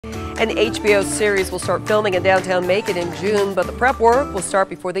An HBO series will start filming in downtown Macon in June, but the prep work will start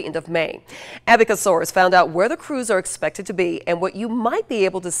before the end of May. Abby Soares found out where the crews are expected to be and what you might be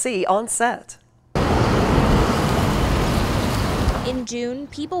able to see on set. In June,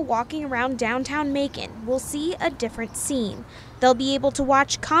 people walking around downtown Macon will see a different scene. They'll be able to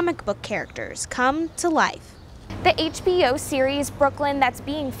watch comic book characters come to life. The HBO series Brooklyn that's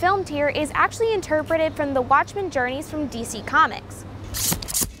being filmed here is actually interpreted from the Watchmen journeys from DC Comics.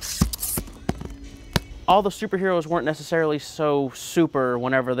 All the superheroes weren't necessarily so super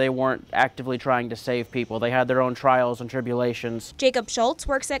whenever they weren't actively trying to save people. They had their own trials and tribulations. Jacob Schultz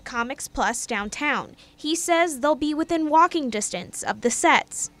works at Comics Plus downtown. He says they'll be within walking distance of the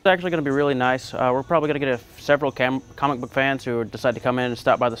sets. It's actually going to be really nice. We're probably going to get several comic book fans who decide to come in and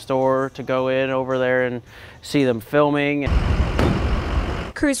stop by the store to go in over there and see them filming.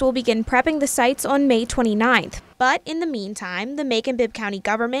 Crews will begin prepping the sites on May 29th. But in the meantime, the Macon-Bibb County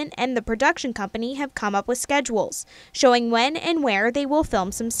government and the production company have come up with schedules showing when and where they will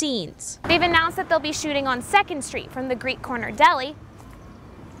film some scenes. They've announced that they'll be shooting on 2nd Street from the Greek Corner Deli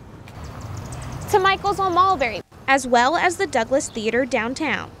to Michael's on Mulberry, as well as the Douglas Theater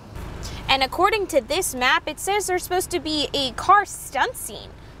downtown. And according to this map, it says there's supposed to be a car stunt scene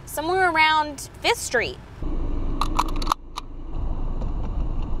somewhere around 5th Street.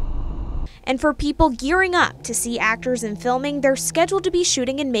 And for people gearing up to see actors in filming, they're scheduled to be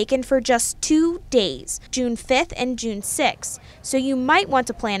shooting in Macon for just 2 days, June 5th and June 6th. So you might want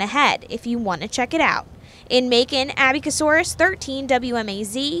to plan ahead if you want to check it out. In Macon, Abby Soares, 13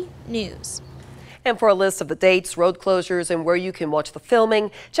 WMAZ News. And for a list of the dates, road closures, and where you can watch the filming,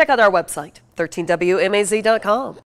 check out our website, 13WMAZ.com.